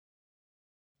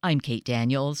I'm Kate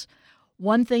Daniels.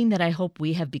 One thing that I hope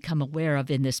we have become aware of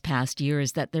in this past year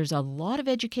is that there's a lot of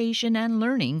education and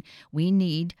learning we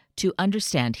need to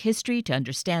understand history, to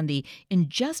understand the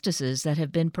injustices that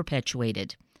have been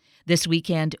perpetuated. This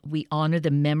weekend, we honor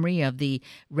the memory of the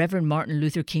Reverend Martin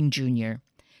Luther King Jr.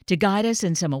 To guide us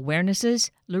in some awarenesses,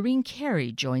 Lorene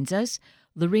Cary joins us.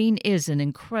 Lorene is an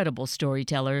incredible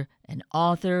storyteller, an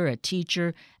author, a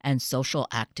teacher, and social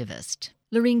activist.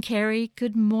 Lorene Cary,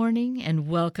 good morning and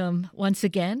welcome once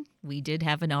again. We did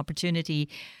have an opportunity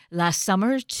last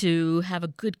summer to have a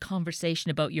good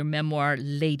conversation about your memoir,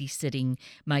 Lady Sitting,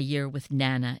 My Year with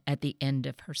Nana at the End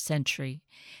of Her Century.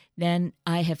 Then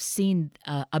I have seen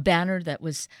a banner that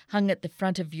was hung at the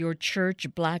front of your church,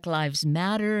 Black Lives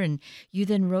Matter, and you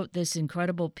then wrote this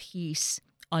incredible piece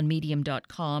on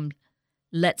medium.com,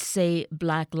 Let's Say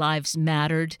Black Lives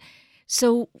Mattered.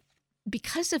 So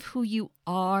because of who you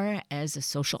are as a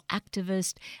social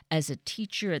activist, as a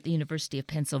teacher at the University of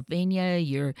Pennsylvania,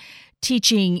 you're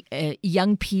teaching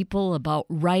young people about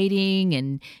writing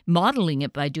and modeling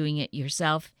it by doing it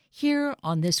yourself. Here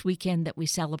on this weekend that we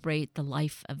celebrate the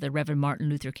life of the Reverend Martin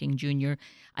Luther King Jr.,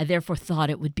 I therefore thought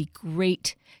it would be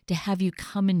great to have you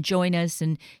come and join us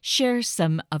and share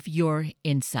some of your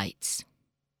insights.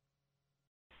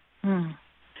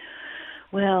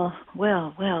 Well,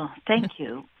 thank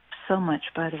you so much,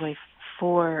 by the way,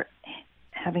 for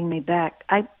having me back.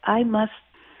 I must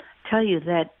tell you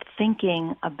that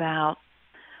thinking about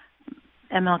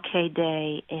MLK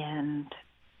Day and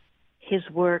his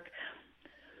work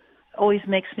always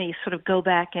makes me sort of go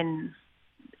back, and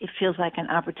it feels like an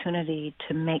opportunity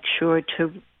to make sure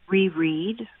to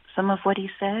reread some of what he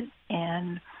said.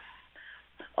 And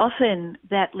often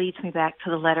that leads me back to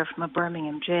the letter from a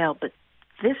Birmingham jail. But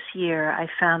this year I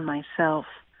found myself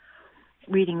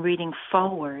reading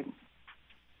forward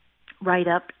right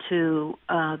up to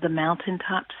the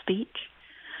mountaintop speech,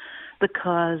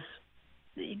 because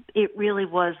it really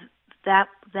was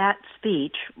that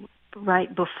speech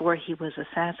right before he was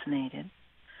assassinated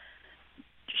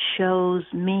shows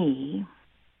me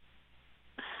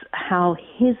how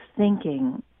his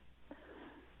thinking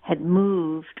had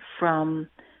moved from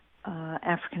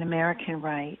African American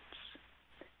rights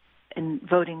and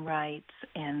voting rights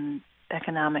and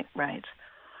economic rights,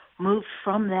 moved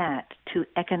from that to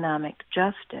economic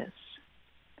justice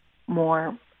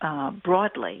more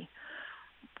broadly,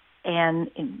 and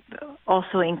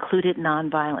also included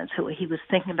nonviolence. So he was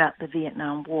thinking about the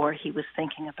Vietnam War, he was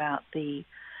thinking about the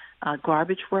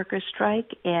garbage workers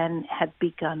strike, and had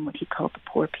begun what he called the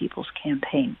Poor People's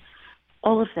Campaign.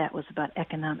 All of that was about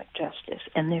economic justice,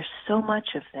 and there's so much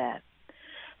of that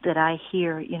I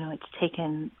hear, it's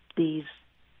taken these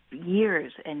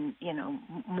years and,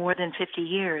 more than 50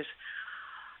 years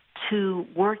to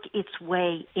work its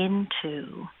way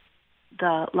into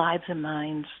the lives and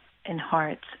minds and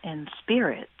hearts and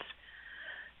spirits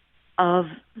of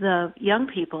the young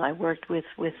people I worked with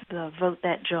the Vote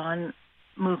That John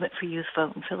movement for Youth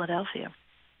Vote in Philadelphia.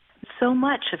 So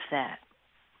much of that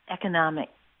economic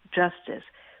justice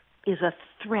is a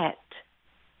threat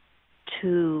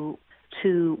to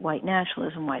white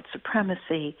nationalism, white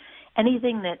supremacy,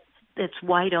 anything that's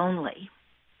white only,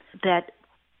 that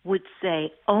would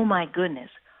say, oh my goodness,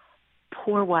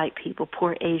 poor white people,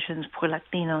 poor Asians, poor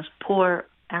Latinos, poor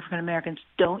African Americans,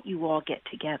 don't you all get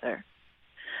together?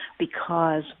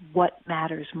 Because what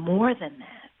matters more than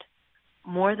that,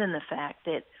 more than the fact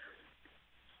that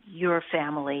your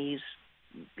families,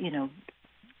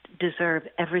 deserve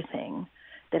everything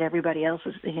that everybody else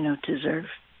is, deserve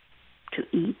to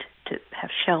eat, to have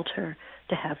shelter,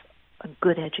 to have a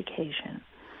good education,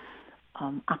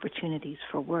 opportunities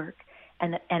for work,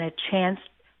 and a chance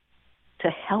to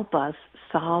help us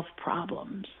solve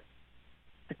problems.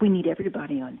 Like, we need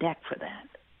everybody on deck for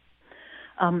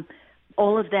that.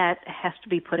 All of that has to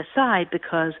be put aside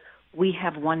because we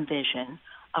have one vision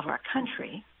of our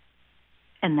country,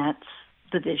 and that's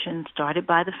the vision started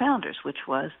by the founders, which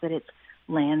was that it's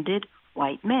landed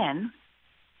white men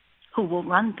who will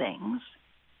run things,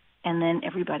 and then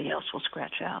everybody else will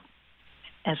scratch out,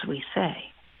 as we say.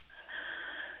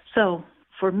 So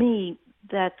for me,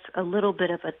 that's a little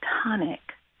bit of a tonic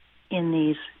in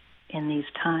these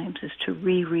times, is to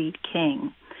reread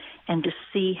King and to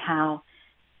see how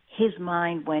his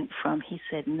mind went from, he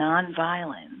said,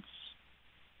 nonviolence.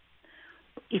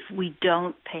 If we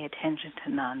don't pay attention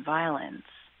to nonviolence,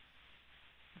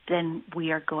 then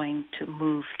we are going to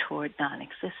move toward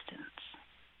non-existence.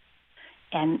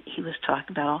 And he was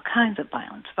talking about all kinds of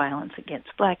violence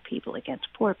against black people, against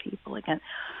poor people,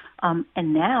 and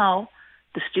now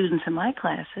the students in my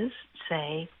classes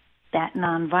say that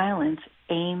nonviolence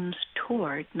aims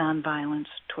toward nonviolence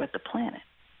toward the planet.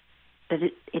 That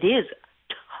it is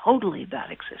totally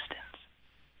about existence.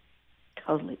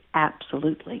 Totally,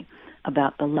 absolutely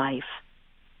about the life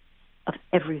of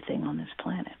everything on this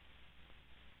planet.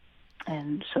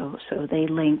 And so they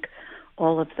link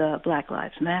all of the Black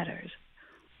Lives Matters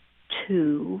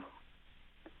to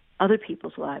other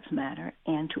people's lives matter,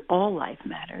 and to all life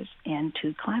matters, and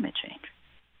to climate change.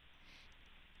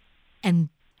 And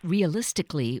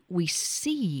realistically, we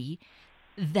see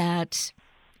that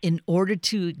in order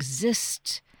to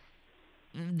exist,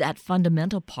 that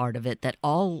fundamental part of it, that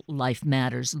all life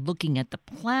matters, looking at the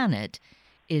planet,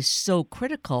 is so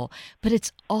critical. But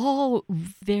it's all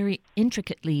very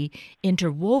intricately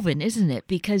interwoven, isn't it?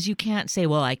 Because you can't say,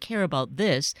 well, I care about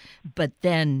this, but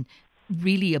then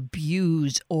really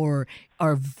abuse or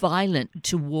are violent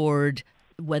toward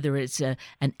whether it's an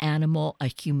animal, a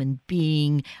human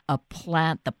being, a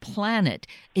plant, the planet.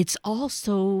 It's all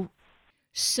so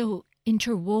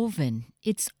interwoven.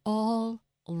 It's all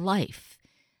life.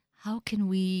 How can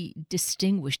we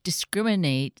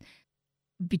discriminate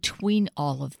between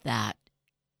all of that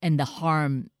and the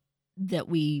harm that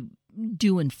we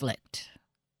do inflict?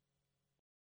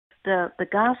 The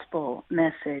gospel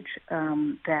message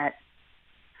that,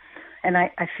 and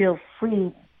I feel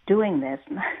free doing this,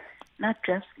 not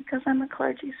just because I'm a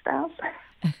clergy spouse,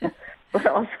 but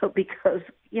also because,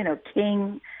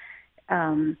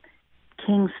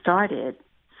 King started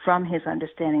from his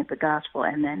understanding of the gospel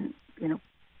and then,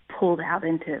 pulled out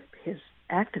into his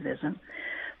activism.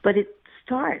 But it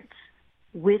starts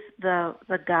with the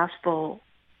gospel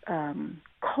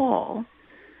call,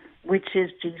 which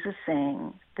is Jesus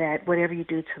saying that whatever you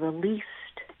do to the least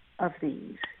of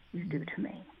these, you do to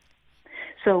me.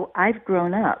 So I've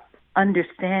grown up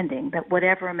understanding that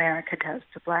whatever America does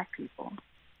to Black people,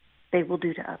 they will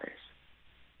do to others.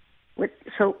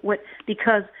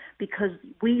 Because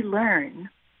we learn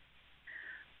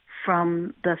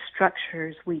from the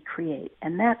structures we create,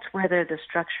 and that's whether the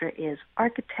structure is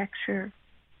architecture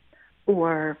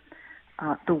or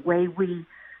the way we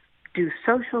do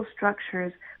social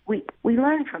structures. We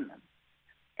learn from them,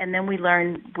 and then we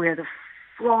learn where the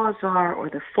flaws are or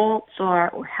the faults are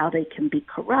or how they can be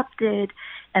corrupted,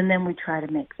 and then we try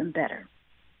to make them better.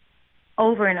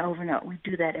 Over and over and over. We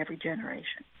do that every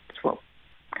generation. It's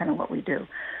kind of what we do.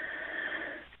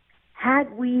 Had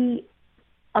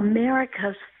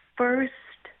America's first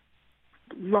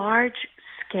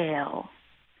large-scale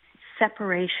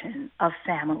separation of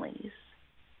families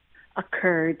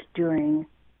occurred during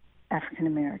African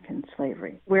American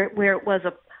slavery, where it was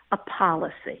a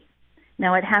policy.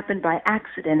 Now, it happened by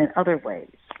accident in other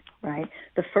ways, right?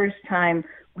 The first time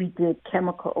we did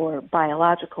chemical or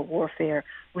biological warfare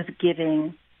was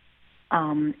giving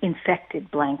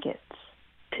infected blankets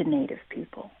to Native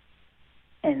people,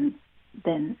 and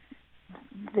then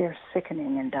they're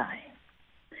sickening and dying.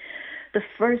 The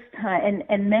first time,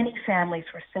 and many families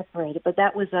were separated, but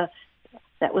that was a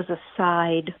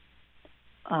side,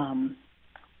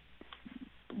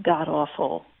 god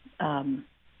awful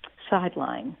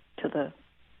sideline to the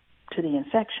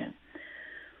infection.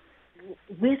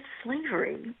 With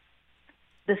slavery,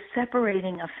 the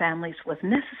separating of families was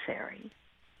necessary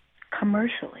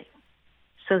commercially,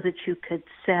 so that you could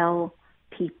sell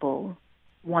people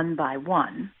one by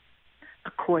one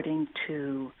according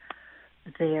to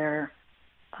their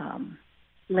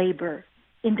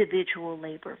individual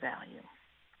labor value.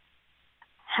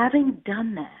 Having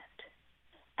done that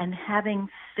and having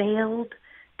failed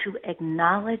to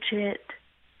acknowledge it,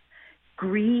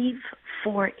 grieve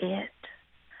for it,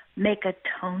 make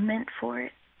atonement for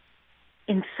it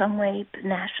in some way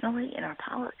nationally in our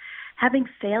politics, having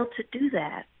failed to do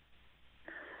that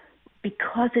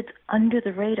because it's under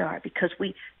the radar, because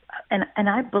and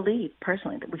I believe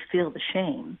personally that we feel the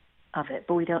shame of it,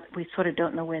 but we sort of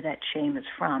don't know where that shame is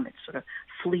from. It's sort of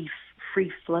free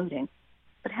floating.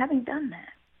 But having done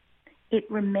that, it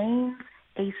remains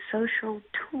a social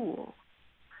tool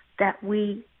that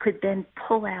we could then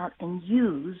pull out and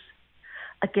use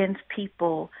against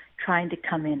people trying to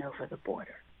come in over the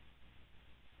border.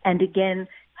 And again,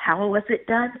 how was it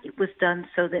done? It was done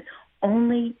so that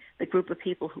only the group of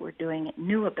people who were doing it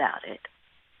knew about it.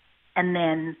 And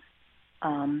then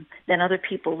other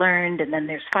people learned, and then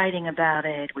there's fighting about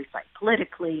it. We fight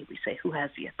politically. We say who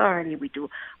has the authority. We do.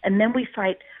 And then we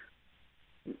fight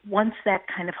once that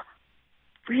kind of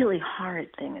really horrid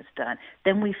thing is done.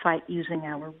 Then we fight using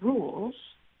our rules,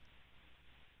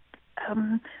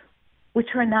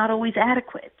 which are not always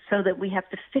adequate, so that we have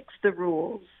to fix the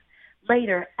rules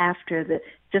later after the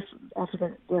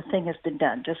thing has been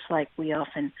done, just like we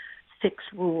often fix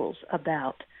rules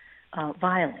about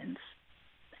violence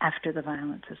after the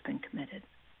violence has been committed.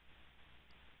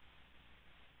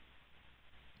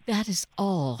 That is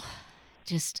all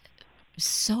just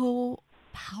so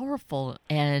powerful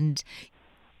and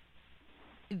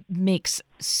makes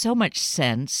so much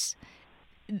sense.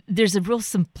 There's a real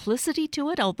simplicity to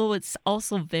it, although it's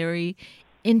also very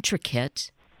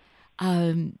intricate.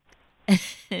 Um,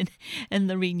 and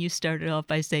Lorene, you started off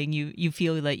by saying you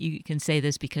feel like you can say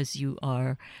this because you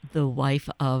are the wife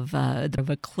of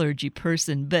a clergy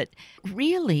person, but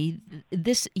really,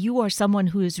 you are someone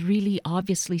who has really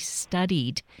obviously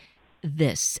studied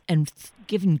this and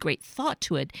given great thought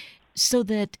to it, so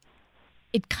that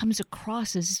it comes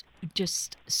across as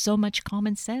just so much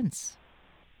common sense.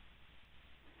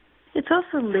 It's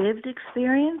also lived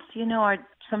experience.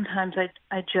 Sometimes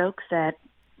I joke that,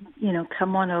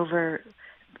 come on over.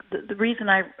 The reason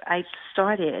I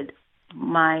started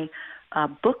my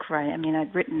book writing,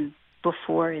 I'd written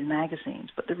before in magazines,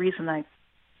 but the reason I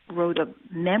wrote a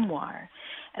memoir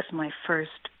as my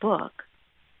first book,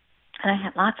 and I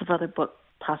had lots of other book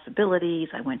possibilities.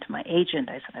 I went to my agent.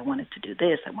 I said I wanted to do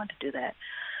this. I wanted to do that.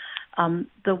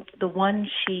 The one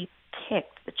she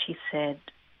picked that she said,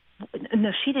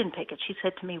 no, she didn't pick it. She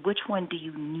said to me, which one do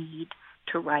you need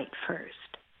to write first?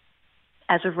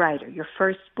 As a writer, your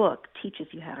first book teaches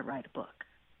you how to write a book.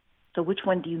 So which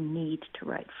one do you need to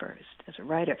write first as a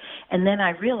writer? And then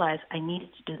I realized I needed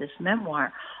to do this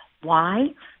memoir.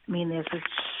 Why? There's a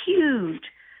huge,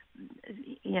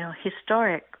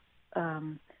 historic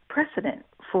precedent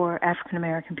for African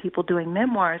American people doing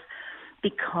memoirs,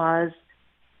 because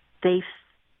they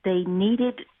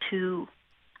needed to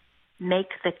make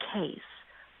the case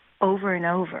over and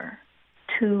over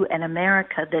to an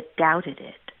America that doubted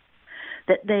it,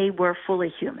 that they were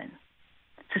fully human.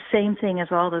 It's the same thing as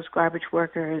all those garbage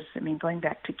workers, going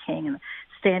back to King and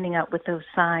standing up with those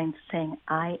signs saying,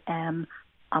 I am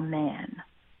a man.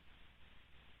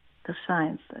 Those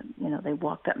signs, they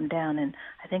walked up and down, and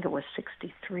I think it was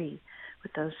 1963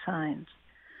 with those signs.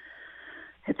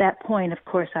 At that point, of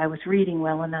course, I was reading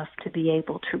well enough to be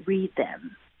able to read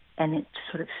them, and it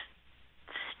sort of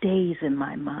stays in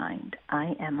my mind.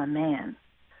 I am a man.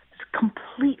 It's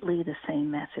completely the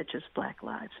same message as Black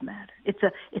Lives Matter. It's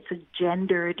a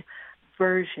gendered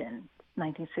version,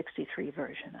 1963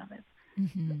 version of it.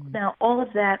 Mm-hmm. Now, all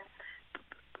of that,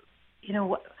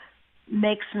 what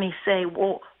makes me say,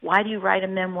 well, why do you write a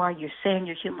memoir? You're saying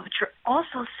you're human, but you're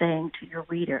also saying to your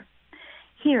reader,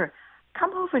 here,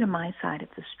 come over to my side of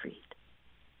the street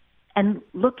and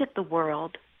look at the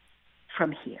world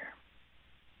from here.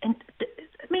 And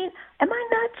am I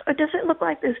nuts, or does it look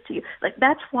like this to you? Like,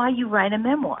 that's why you write a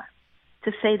memoir,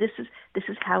 to say this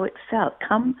is how it felt.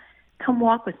 Come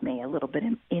walk with me a little bit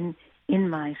in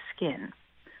my skin,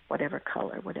 whatever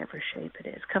color, whatever shape it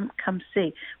is. Come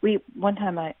see. One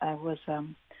time I was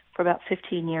for about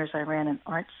 15 years I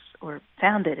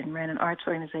founded and ran an arts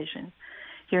organization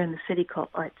here in the city called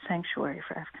Art Sanctuary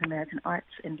for African American Arts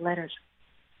and Letters,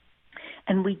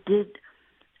 and we did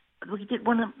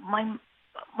one of my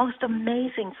most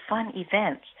amazing fun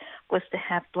events was to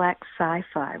have Black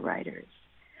sci-fi writers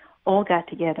all got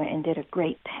together and did a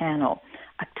great panel.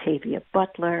 Octavia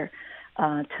Butler,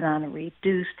 Tanana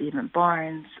Reed-Dew, Stephen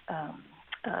Barnes,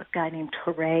 a guy named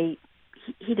Torrey.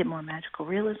 He did more magical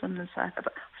realism than sci-fi.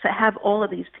 So have all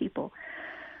of these people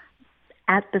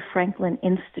at the Franklin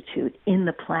Institute in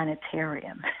the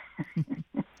planetarium,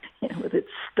 with its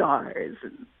stars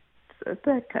and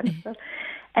that kind of stuff.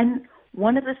 And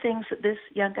one of the things that this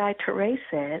young guy, Torrey,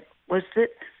 said was that,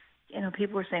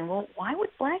 people were saying, well, why would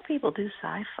Black people do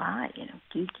sci-fi,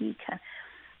 geeky kind of...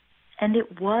 And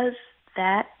it was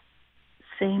that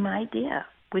same idea,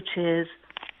 which is,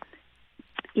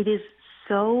 it is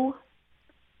so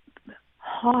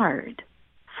hard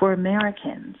for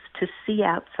Americans to see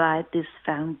outside this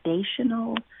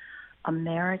foundational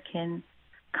American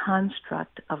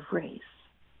construct of race,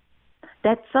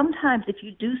 that sometimes if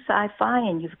you do sci-fi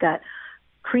and you've got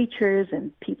creatures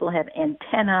and people have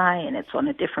antennae and it's on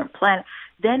a different planet,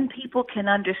 then people can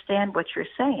understand what you're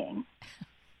saying,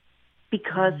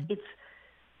 because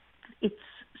it's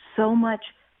so much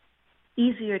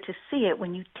easier to see it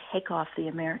when you take off the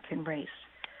American race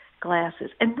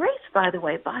glasses. And race, by the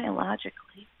way,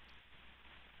 biologically,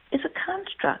 is a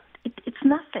construct. It's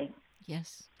nothing.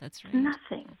 Yes, that's right.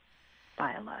 Nothing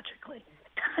biologically.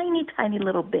 Tiny, tiny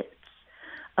little bits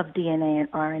of DNA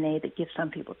and RNA that give some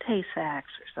people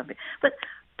Tay-Sachs or something. But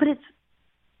it's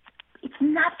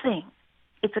nothing.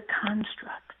 It's a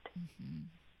construct. Mm-hmm.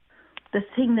 The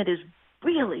thing that is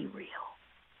really real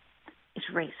is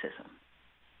racism.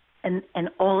 And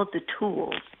all of the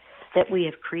tools that we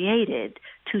have created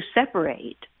to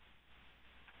separate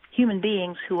human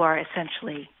beings who are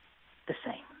essentially the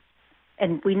same.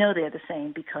 And we know they're the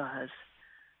same because,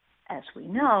 as we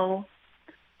know,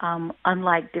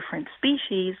 unlike different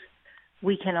species,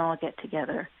 we can all get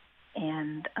together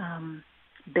and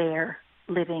bear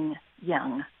living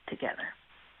young together,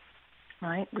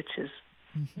 right? Which is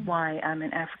why I'm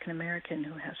an African American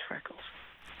who has freckles.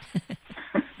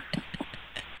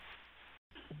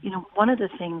 One of the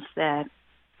things that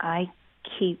I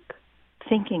keep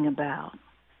thinking about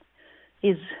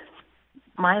is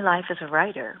my life as a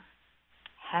writer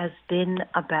has been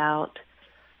about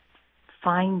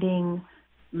finding,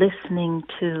 listening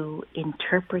to,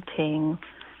 interpreting,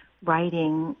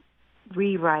 writing,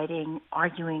 rewriting,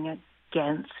 arguing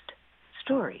against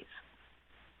stories.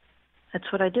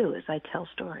 That's what I do, is I tell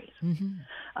stories.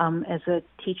 As a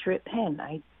teacher at Penn,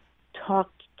 I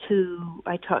talk to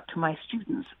my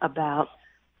students about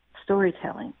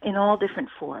storytelling in all different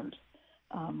forms,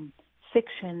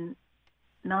 fiction,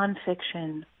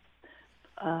 nonfiction,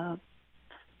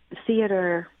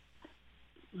 theater,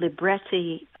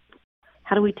 libretti.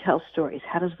 How do we tell stories?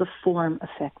 How does the form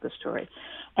affect the story?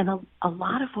 And a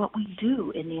lot of what we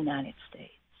do in the United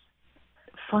States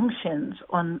functions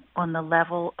on the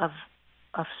level of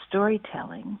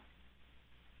storytelling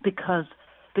because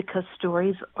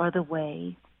stories are the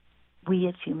way we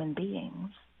as human beings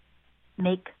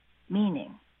make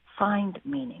meaning, find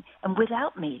meaning. And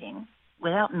without meaning,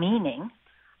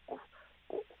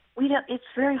 it's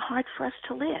very hard for us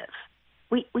to live.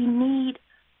 We need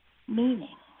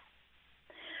meaning.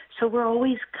 So we're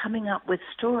always coming up with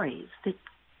stories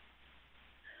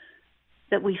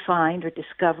that we find or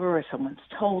discover, or someone's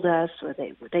told us, or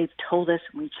they've told us,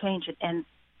 and we change it. And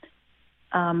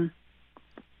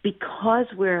because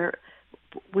we're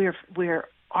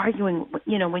arguing,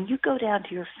 when you go down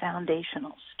to your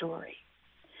foundational story,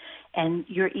 and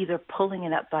you're either pulling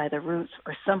it up by the roots,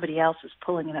 or somebody else is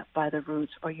pulling it up by the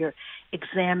roots, or you're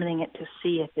examining it to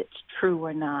see if it's true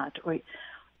or not, or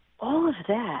all of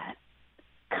that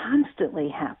constantly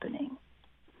happening,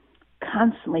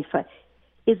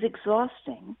 is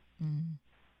exhausting.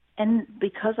 And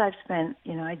because I've spent,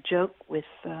 I joke with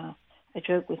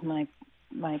my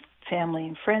family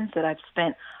and friends that I've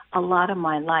spent a lot of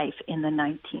my life in the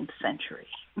 19th century,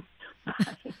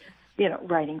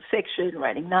 writing fiction,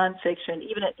 writing nonfiction,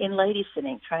 even in lady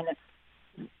sitting, trying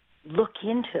to look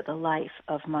into the life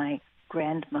of my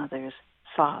grandmother's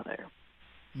father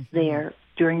there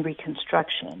during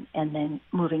Reconstruction, and then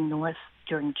moving north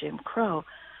during Jim Crow.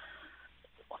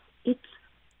 It's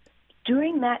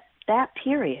during that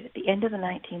period, at the end of the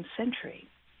 19th century,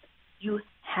 you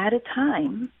had a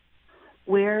time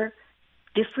where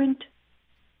different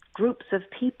groups of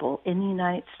people in the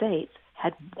United States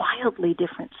had wildly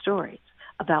different stories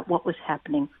about what was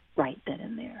happening right then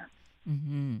and there.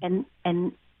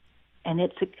 And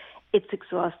it's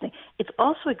exhausting. It's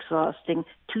also exhausting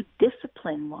to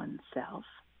discipline oneself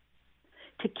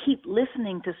to keep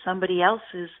listening to somebody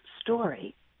else's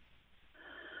story,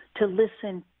 to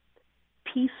listen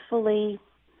peacefully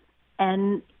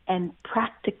and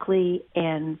practically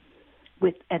and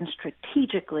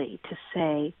strategically, to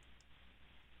say,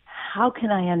 how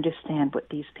can I understand what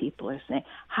these people are saying?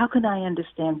 How can I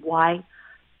understand why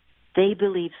they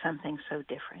believe something so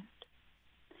different?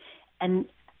 And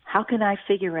how can I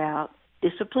figure out,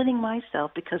 disciplining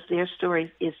myself because their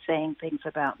story is saying things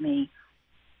about me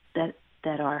that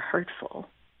are hurtful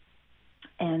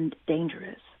and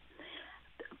dangerous,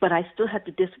 but I still have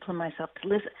to discipline myself to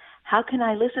listen. How can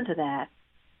I listen to that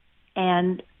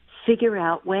and figure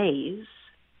out ways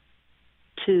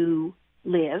to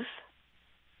live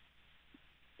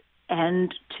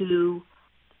and to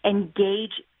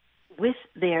engage with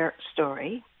their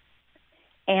story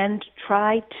and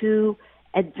try to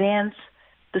advance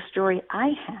the story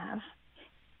I have,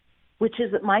 which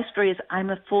is that my story is I'm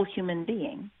a full human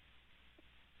being,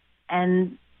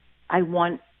 and I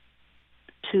want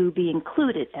to be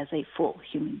included as a full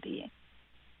human being.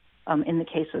 In the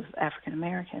case of African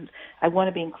Americans, I want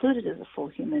to be included as a full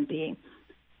human being,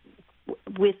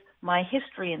 with my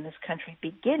history in this country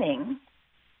beginning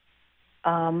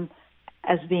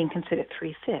as being considered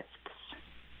 3/5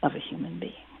 of a human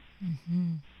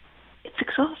being. It's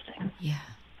exhausting. Yeah.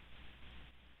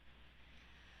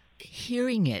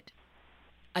 Hearing it,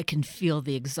 I can feel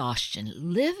the exhaustion.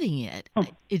 Living it,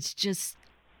 it's just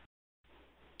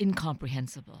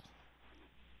incomprehensible.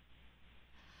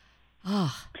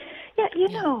 Oh. Yeah, you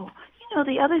know,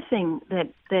 the other thing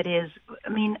that is,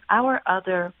 our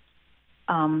other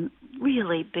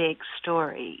really big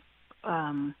story,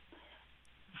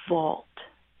 vault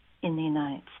in the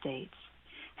United States,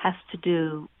 has to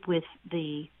do with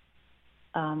the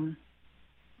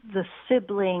the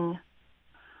sibling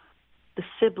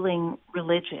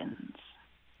religions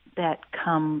that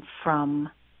come from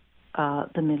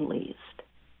the Middle East,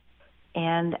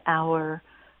 and our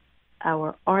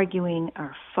arguing,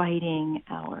 our fighting,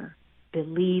 our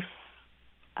belief,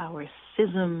 our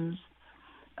schisms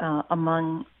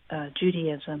among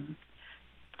Judaism,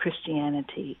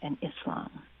 Christianity, and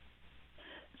Islam.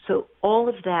 So all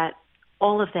of that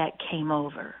came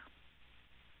over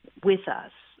with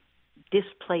us,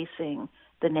 displacing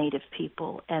the native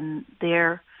people and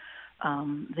their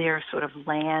sort of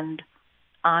land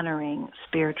honoring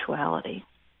spirituality.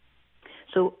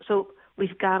 So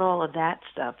we've got all of that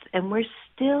stuff, and we're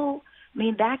still. I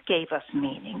mean, that gave us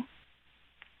meaning,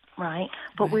 right?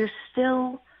 But Right. we're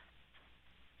still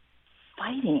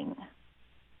fighting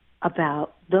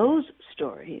about those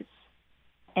stories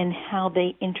and how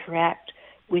they interact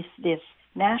with this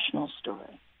national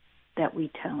story that we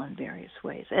tell in various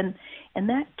ways, and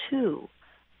that too.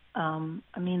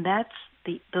 I mean,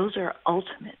 those are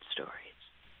ultimate stories.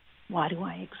 Why do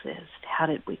I exist? How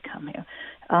did we come here?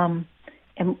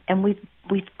 And we've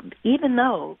even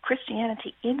though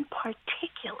Christianity in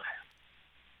particular,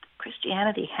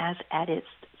 Christianity has at its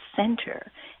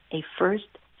center a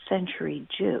first century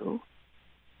Jew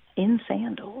in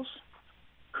sandals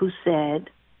who said,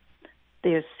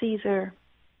 there's Caesar,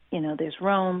 there's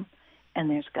Rome, and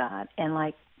there's God,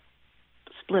 and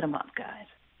split them up, guys.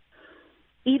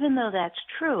 Even though that's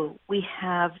true, we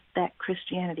have that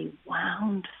Christianity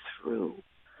wound through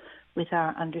with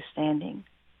our understanding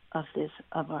of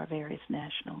our various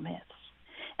national myths.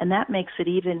 And that makes it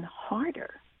even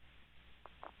harder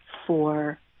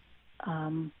for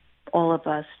all of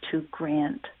us to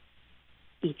grant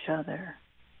each other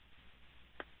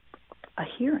a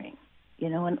hearing.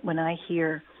 When I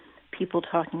hear people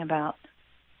talking about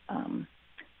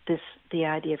the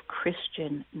idea of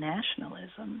Christian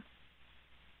nationalism,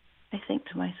 I think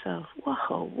to myself,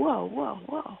 whoa.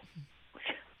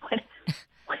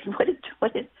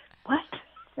 What?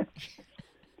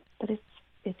 But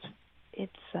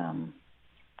it's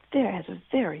fear has a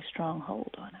very strong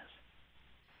hold on us.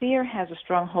 Fear has a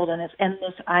strong hold on us, and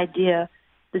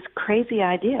this crazy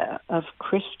idea of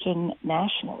Christian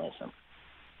nationalism,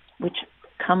 which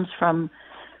comes from,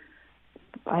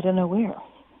 I don't know where,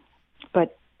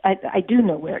 but I do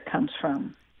know where it comes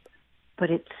from,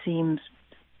 but it seems,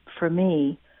 for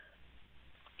me,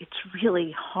 it's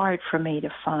really hard for me to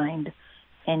find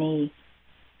any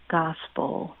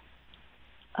gospel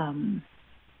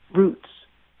roots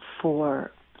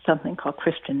for something called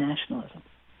Christian nationalism.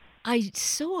 I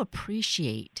so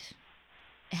appreciate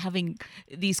having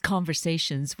these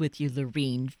conversations with you,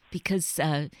 Lorene, because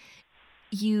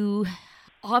you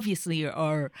obviously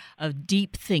are a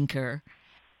deep thinker,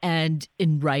 and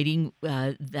in writing,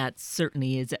 that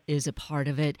certainly is a part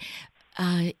of it.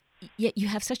 Yet you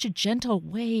have such a gentle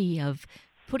way of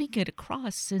putting it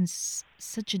across in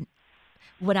such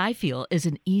what I feel is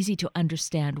an easy to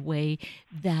understand way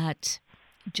that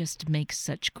just makes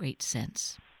such great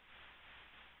sense.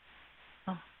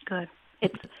 Oh, good.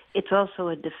 It's also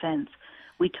a defense.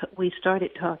 We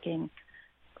started talking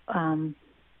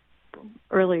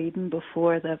earlier, even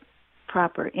before the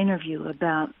proper interview,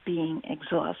 about being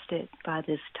exhausted by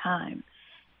this time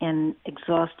and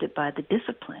exhausted by the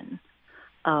discipline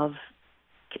of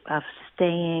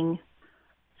staying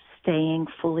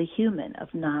fully human,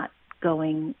 of not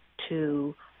going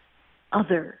to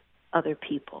other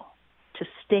people, to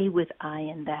stay with I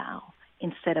and thou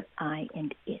instead of I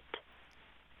and it,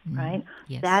 right?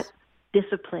 Yes. That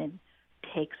discipline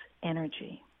takes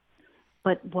energy.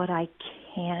 But what I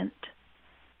can't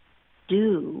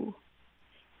do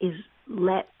is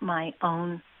let my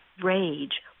own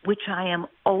rage, which I am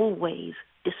always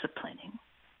disciplining,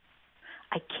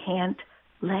 I can't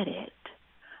let it.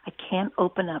 I can't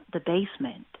open up the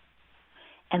basement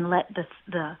and let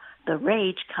the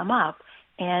rage come up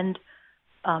and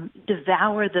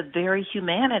devour the very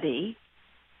humanity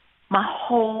my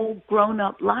whole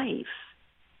grown-up life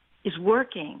is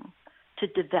working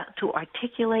to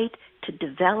articulate, to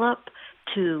develop,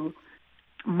 to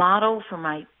model for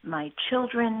my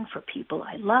children, for people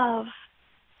I love.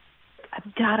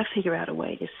 I've got to figure out a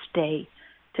way to stay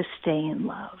in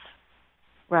love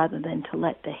rather than to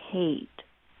let the hate.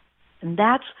 And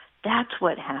that's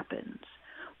what happens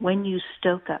when you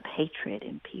stoke up hatred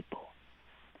in people.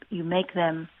 You make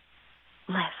them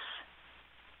less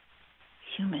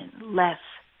human, less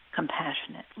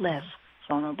compassionate, less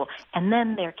vulnerable, and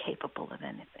then they're capable of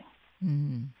anything.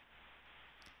 Mm.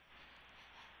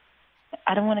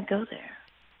 I don't want to go there.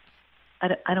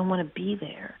 I don't want to be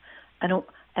there. I don't,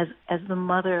 as the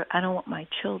mother, I don't want my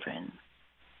children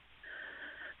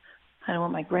I don't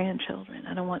want my grandchildren.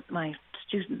 I don't want my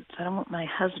students. I don't want my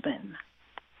husband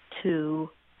to,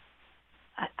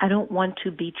 I don't want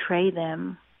to betray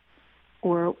them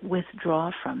or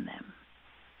withdraw from them,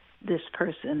 this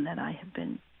person that I have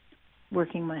been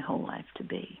working my whole life to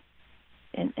be,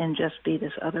 and just be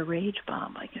this other rage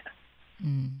bomb, I guess.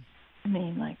 Mm. I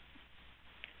mean, like,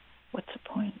 what's the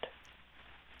point?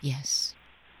 Yes.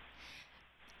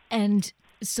 And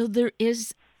so there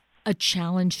is a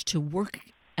challenge to work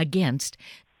against,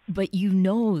 but you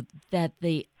know that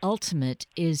the ultimate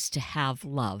is to have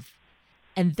love.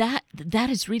 And that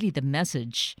is really the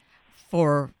message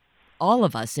for all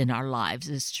of us in our lives,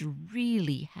 is to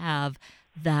really have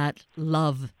that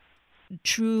love,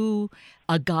 true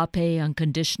agape,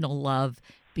 unconditional love,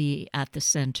 be at the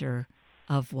center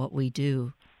of what we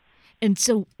do. And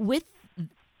so with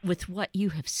what you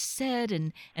have said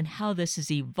and how this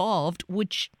has evolved,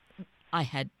 which I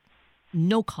had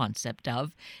no concept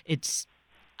of,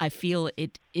 I feel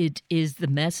it is the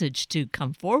message to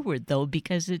come forward, though,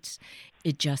 because it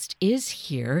just is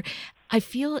here. I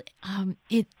feel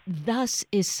it thus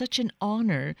is such an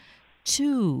honor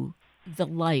to the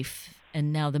life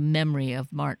and now the memory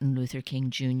of Martin Luther King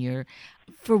Jr.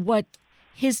 for what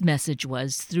his message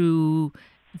was through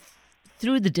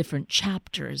the different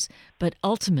chapters. But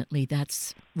ultimately,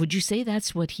 would you say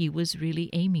that's what he was really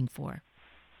aiming for?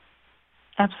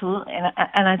 Absolutely.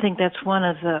 And I think that's one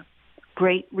of the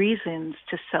great reasons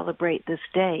to celebrate this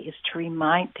day, is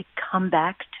to come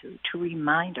back to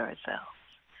remind ourselves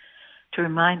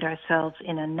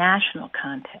in a national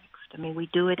context. I mean, we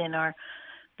do it in our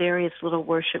various little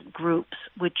worship groups,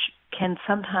 which can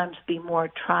sometimes be more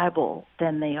tribal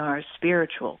than they are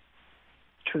spiritual,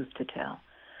 truth to tell.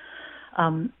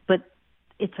 But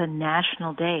it's a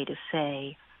national day to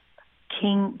say,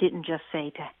 King didn't just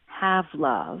say to have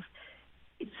love,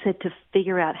 it said to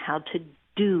figure out how to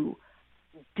do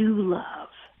love.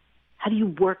 How do you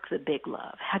work the big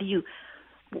love?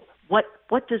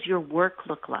 What does your work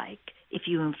look like if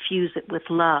you infuse it with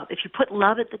love? If you put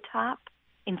love at the top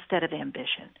instead of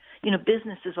ambition. You know,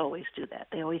 businesses always do that.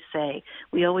 We always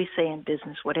say in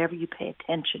business, whatever you pay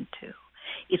attention to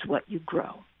is what you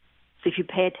grow. So if you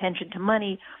pay attention to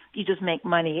money, you just make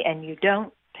money, and you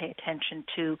don't pay attention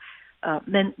to,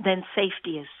 then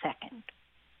safety is second.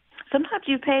 Sometimes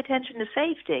you pay attention to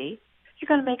safety, you're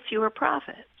going to make fewer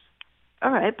profits.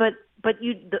 All right, but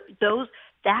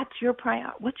that's your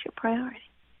priority. What's your priority?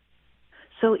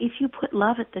 So if you put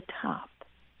love at the top,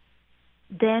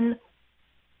 then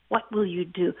what will you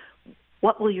do?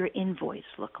 What will your invoice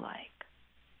look like?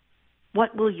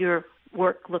 What will your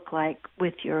work look like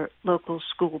with your local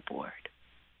school board?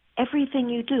 Everything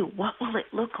you do, what will it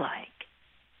look like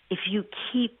if you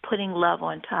keep putting love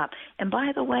on top? And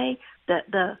by the way,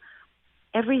 the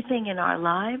everything in our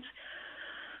lives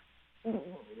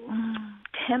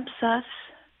tempts us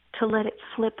to let it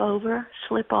slip over,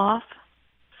 slip off,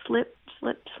 slip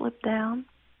down.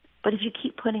 But if you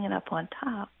keep putting it up on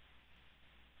top,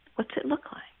 what's it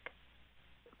look like?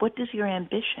 What does your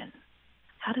ambition,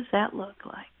 how does that look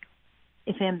like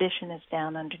if ambition is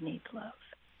down underneath love?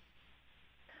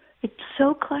 It's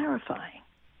so clarifying,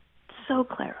 so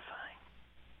clarifying.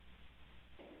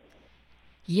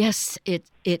 Yes, it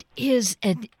is.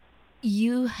 And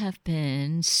you have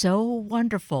been so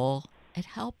wonderful at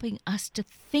helping us to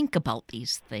think about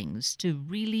these things, to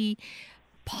really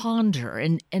ponder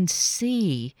and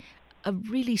see a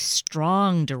really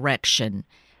strong direction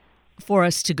for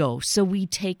us to go. So we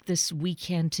take this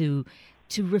weekend to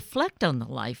reflect on the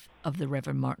life of the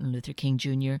Reverend Martin Luther King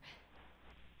Jr.,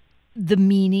 the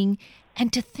meaning,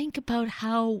 and to think about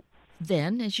how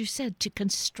then, as you said, to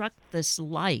construct this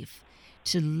life,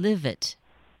 to live it,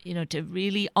 to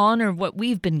really honor what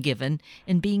we've been given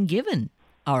and being given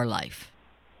our life.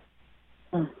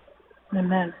 Amen.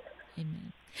 Amen.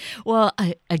 Well,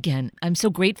 I'm so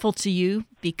grateful to you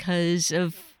because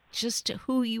of just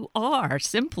who you are,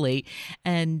 simply,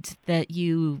 and that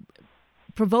you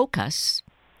provoke us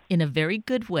in a very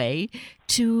good way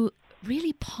to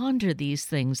really ponder these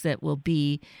things that will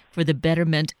be for the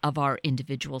betterment of our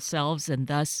individual selves and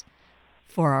thus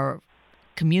for our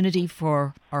community,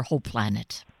 for our whole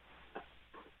planet.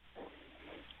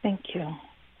 Thank you.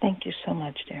 Thank you so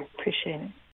much, dear. Appreciate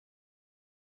it.